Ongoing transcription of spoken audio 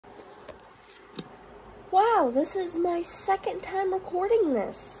Wow, this is my second time recording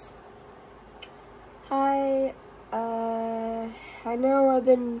this. Hi, I know I've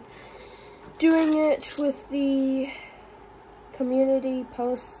been doing it with the community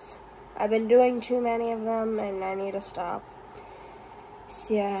posts. I've been doing too many of them and I need to stop.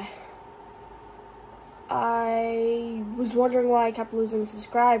 So yeah, I was wondering why I kept losing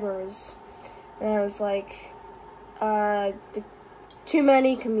subscribers. And I was like, too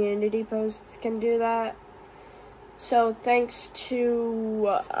many community posts can do that. So thanks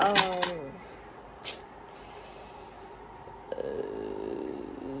to,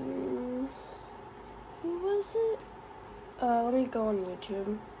 who was it? Let me go on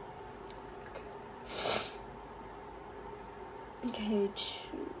YouTube. Okay, I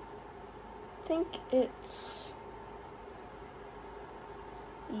think it's,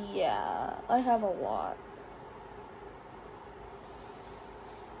 yeah, I have a lot.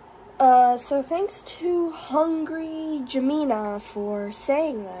 So thanks to Hungry Jamina for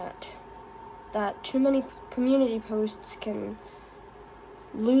saying that too many community posts can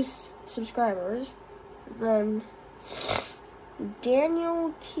lose subscribers. Then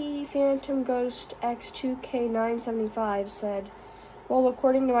Daniel T. Phantom Ghost X2K975 said, well,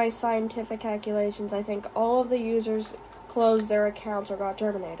 according to my scientific calculations, I think all of the users closed their accounts or got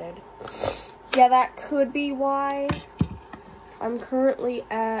terminated. Yeah, that could be why. I'm currently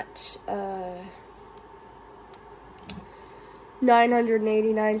at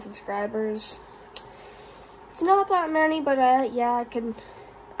 989 subscribers. It's not that many, but yeah,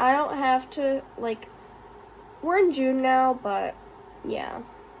 I don't have to, like, we're in June now, but yeah.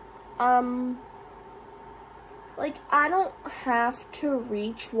 Like, I don't have to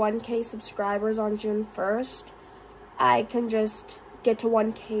reach 1K subscribers on June 1st. I can just get to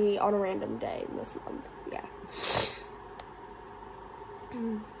 1K on a random day this month, yeah.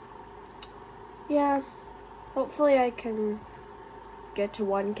 Yeah, hopefully I can get to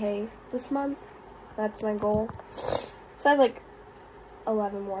 1K this month. That's my goal. So I have like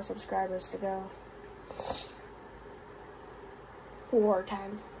 11 more subscribers to go. Or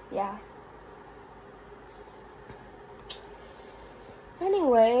 10, yeah.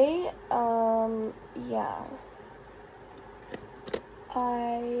 Anyway, yeah.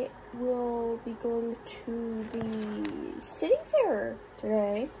 I will be going to the city fair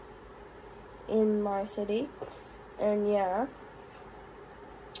today in my city, and yeah.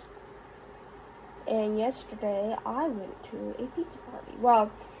 And yesterday I went to a pizza party. Well,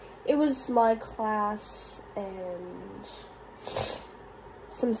 it was my class and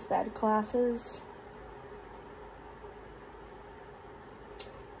some sped classes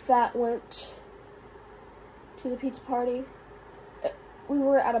that went to the pizza party. We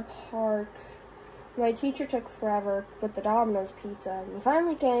were at a park. My teacher took forever with the Domino's pizza, and we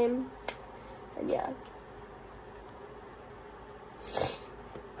finally came, and yeah.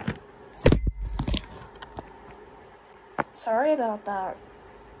 Sorry about that.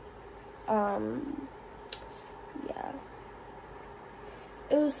 Yeah.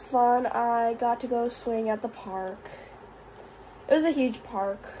 It was fun. I got to go swing at the park. It was a huge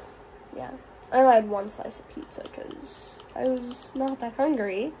park, yeah. I only had one slice of pizza because I was not that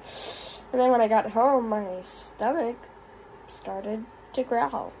hungry. And then when I got home, my stomach started to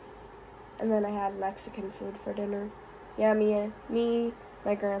growl. And then I had Mexican food for dinner. Yeah, me,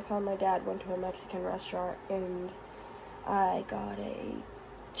 my grandpa, and my dad went to a Mexican restaurant, and I got a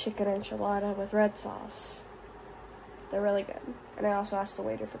chicken enchilada with red sauce. They're really good. And I also asked the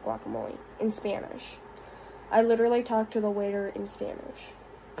waiter for guacamole in Spanish. I literally talked to the waiter in Spanish.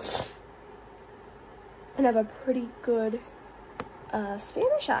 And I have a pretty good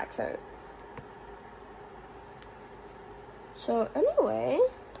Spanish accent. So anyway,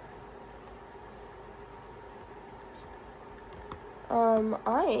 I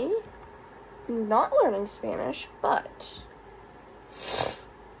am not learning Spanish, but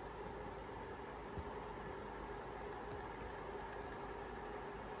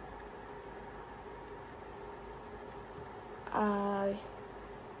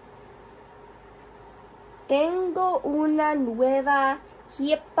tengo una nueva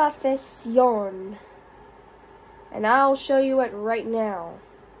profesión, and I'll show you it right now.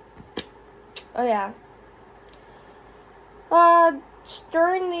 Oh yeah.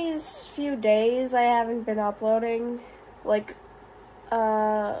 During these few days, I haven't been uploading. Like,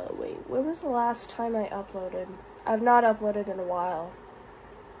 wait, when was the last time I uploaded? I've not uploaded in a while.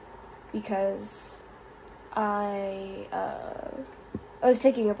 Because I was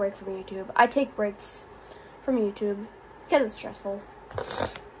taking a break from YouTube. I take breaks from YouTube because it's stressful.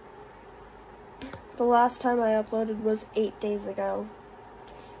 The last time I uploaded was 8 days ago.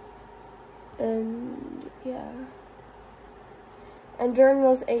 And yeah. And during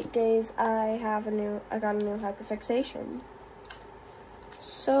those 8 days, I got a new hyperfixation.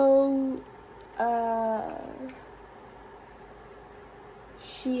 So,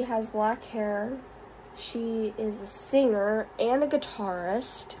 she has black hair. She is a singer and a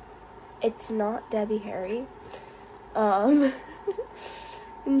guitarist. It's not Debbie Harry. And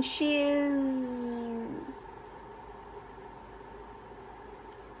she is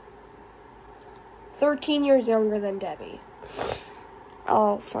 13 years younger than Debbie.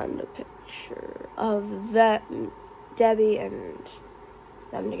 I'll find a picture of that, Debbie and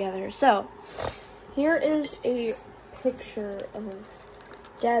them together. So, here is a picture of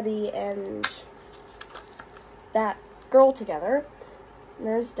Debbie and that girl together. And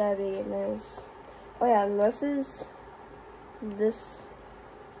there's Debbie, and there's, oh yeah, and this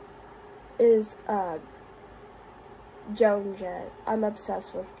is Joan Jett. I'm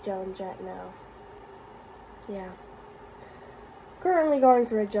obsessed with Joan Jett now. Yeah. Currently going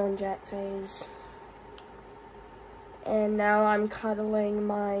through a Joan Jett phase. And now I'm cuddling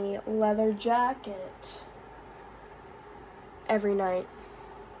my leather jacket every night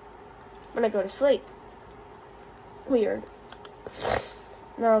when I go to sleep. Weird.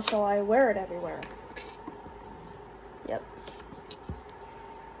 And also I wear it everywhere. Yep.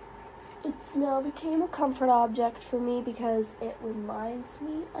 It's now became a comfort object for me because it reminds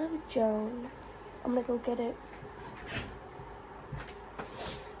me of Joan. I'm gonna go get it.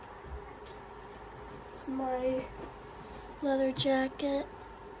 It's my leather jacket.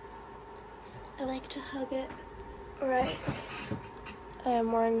 I like to hug it. Alright.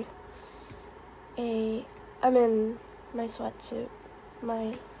 I'm in my sweatsuit.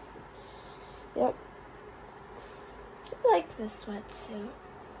 Yep. I like this sweatsuit.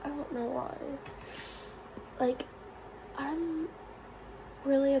 I don't know why. Like, I'm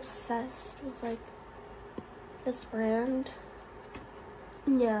really obsessed with, like, this brand.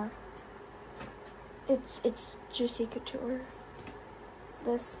 Yeah. It's Juicy Couture.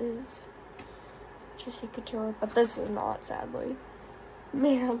 This is Juicy Couture, but this is not, sadly.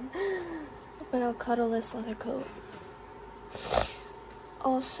 Man. But I'll cuddle this leather coat.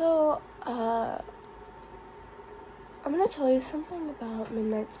 Also, I'm gonna tell you something about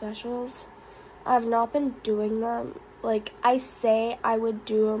midnight specials. I've not been doing them. Like, I say I would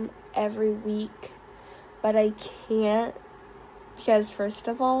do them every week, but I can't because, first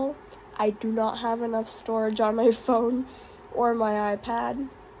of all, I do not have enough storage on my phone or my iPad.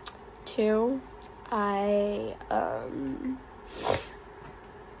 2,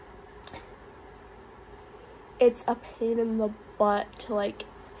 it's a pain in the butt to, like,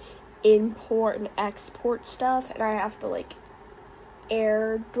 import and export stuff, and I have to, like,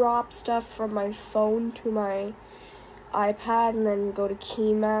 airdrop stuff from my phone to my iPad and then go to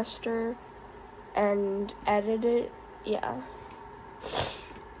KeyMaster and edit it. Yeah.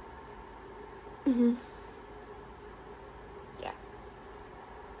 Yeah.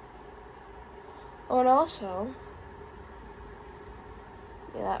 Oh, and also,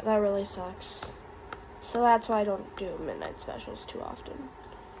 yeah, that really sucks. So that's why I don't do midnight specials too often.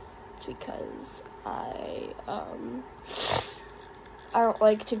 It's because I don't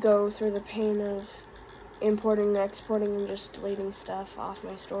like to go through the pain of importing and exporting and just deleting stuff off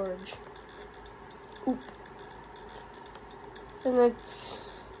my storage. Oop. And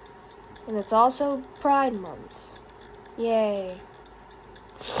it's also Pride Month. Yay.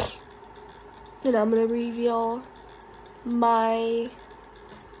 And I'm gonna reveal my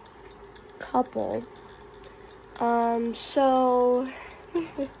couple. So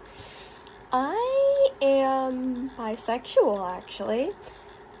I am bisexual, actually,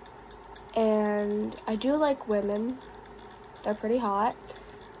 and I do like women. They're pretty hot.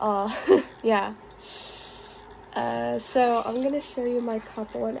 Yeah. So I'm gonna show you my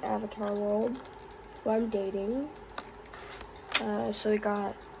couple in Avatar World, who I'm dating. So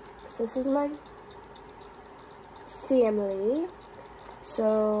this is my family.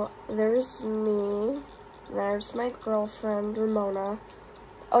 So there's me, there's my girlfriend, Ramona.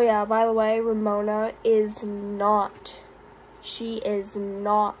 Oh yeah, by the way, Ramona is not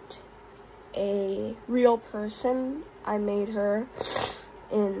a real person. I made her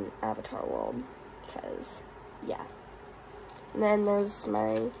in Avatar World, because, yeah. And then there's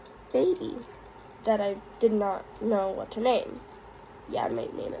my baby that I did not know what to name. Yeah, I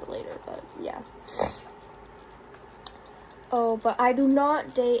might name it later, but yeah. Oh, but I do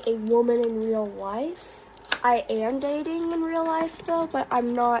not date a woman in real life. I am dating in real life, though, but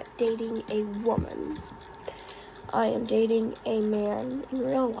I'm not dating a woman. I am dating a man in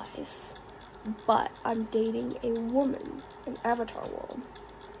real life, but I'm dating a woman in Avatar World.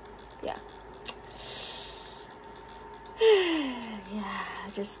 Yeah. yeah,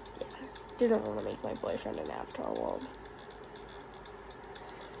 didn't want to make my boyfriend an Avatar World.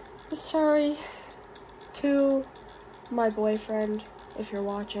 Sorry to my boyfriend if you're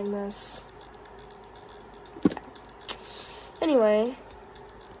watching this. Yeah. Anyway,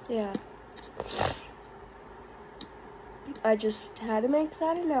 yeah. I just had to make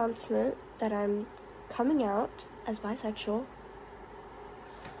that announcement that I'm coming out as bisexual.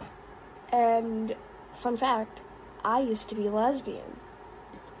 And fun fact, I used to be lesbian.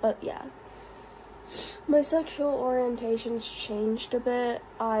 But yeah. My sexual orientation's changed a bit.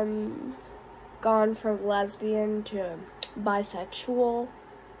 I'm gone from lesbian to bisexual.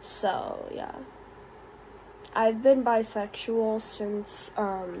 So yeah. I've been bisexual since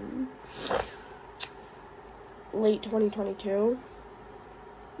late 2022.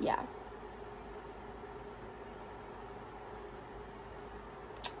 Yeah.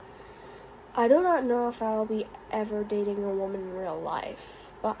 I do not know if I'll be ever dating a woman in real life,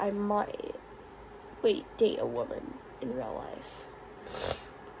 but I might date a woman in real life.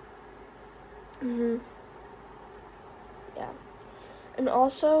 Yeah. And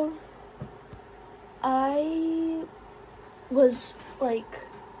also, I was like,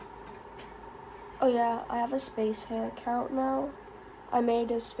 oh yeah, I have a Space Hay account now. I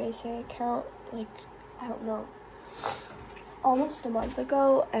made a Space Hay account, like, I don't know, almost a month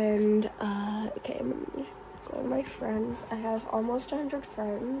ago, and, okay, I'm gonna go to my friends. I have almost 100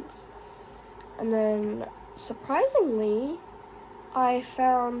 friends, and then, surprisingly, I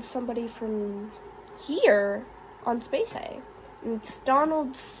found somebody from here on Space Hay. It's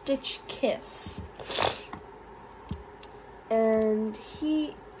Donald Stitch Kiss, and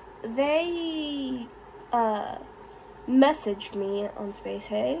they messaged me on Space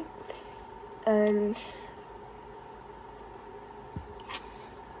Hay, and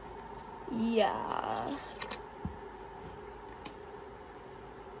yeah,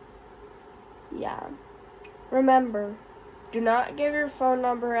 remember, do not give your phone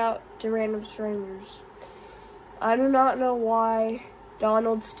number out to random strangers. I do not know why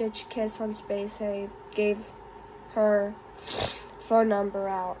Donald Stitch Kiss on Space Hay gave her phone number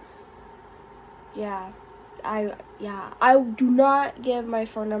out. Yeah, I do not give my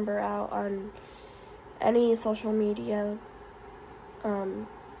phone number out on any social media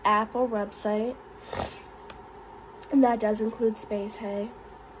app or website, and that does include Space Hay.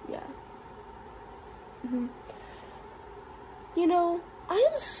 Yeah. You know, I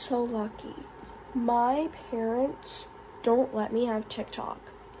am so lucky. My parents don't let me have TikTok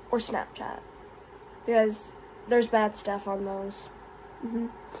or Snapchat because there's bad stuff on those.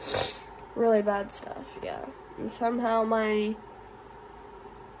 Really bad stuff, yeah. And somehow my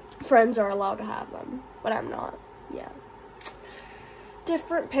friends are allowed to have them, but I'm not. Yeah.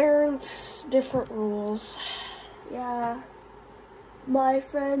 Different parents, different rules. Yeah. My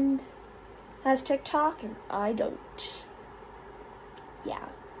friend has TikTok and I don't. Yeah.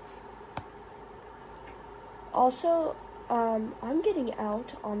 Also, I'm getting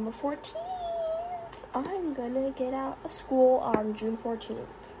out on the 14th. I'm gonna get out of school on June 14th.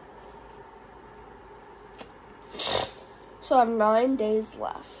 So I have 9 days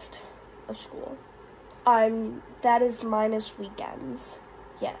left of school. That is minus weekends.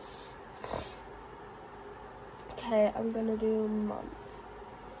 Yes. Okay, I'm gonna do a month.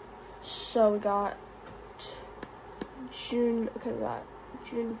 So we got June, okay, we got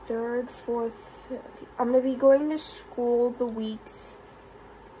June 3rd, 4th, 5th. I'm gonna be going to school the weeks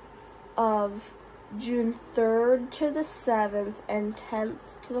of June 3rd to the 7th and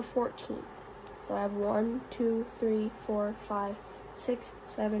 10th to the 14th. So I have 1, 2, 3, 4, 5, 6,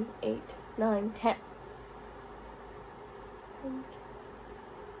 7, 8, 9, 10.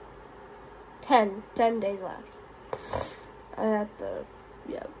 10 days left. I have to,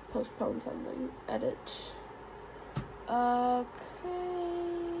 postpone something. Edit. Okay,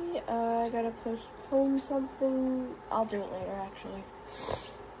 I gotta postpone something. I'll do it later, actually.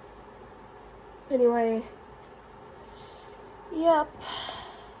 Anyway, yep.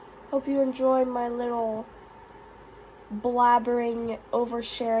 Hope you enjoyed my little blabbering,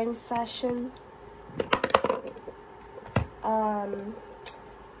 oversharing session.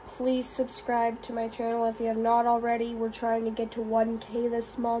 Please subscribe to my channel if you have not already. We're trying to get to 1K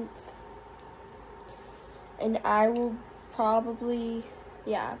this month. And I will probably,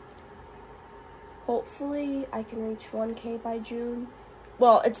 hopefully I can reach 1K by June.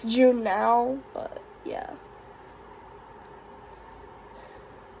 Well, it's June now, but yeah.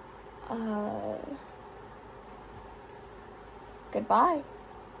 Goodbye.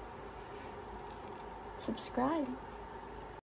 Subscribe.